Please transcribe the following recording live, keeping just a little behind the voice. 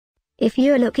If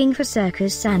you're looking for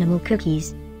circus animal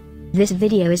cookies, this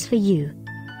video is for you.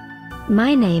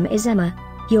 My name is Emma,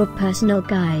 your personal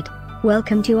guide.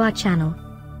 Welcome to our channel.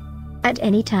 At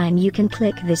any time you can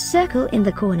click this circle in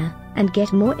the corner, and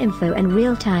get more info and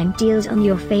real-time deals on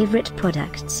your favorite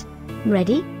products.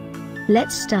 Ready?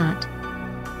 Let's start.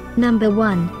 Number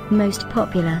 1, Most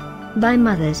Popular, by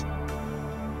Mothers.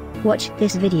 Watch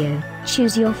this video,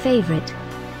 choose your favorite.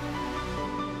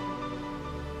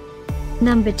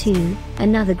 Number 2,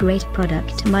 another great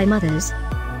product by Mothers.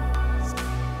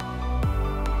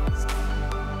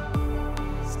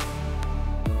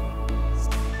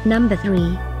 Number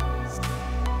 3.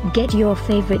 Get your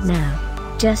favorite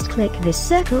now. Just click this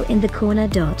circle in the corner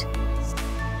dot.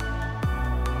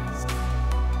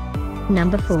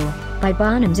 Number 4, by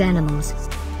Barnum's Animals.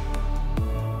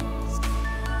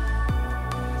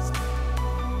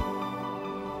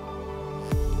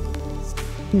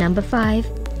 Number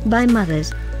 5, by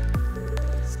Mothers.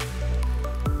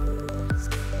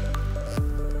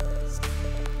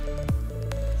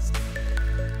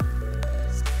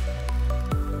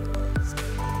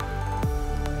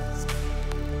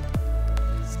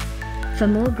 For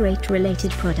more great related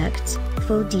products,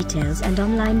 full details and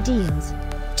online deals,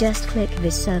 just click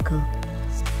this circle.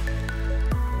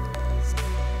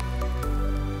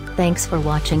 Thanks for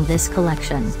watching this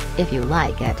collection. If you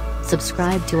like it,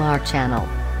 subscribe to our channel.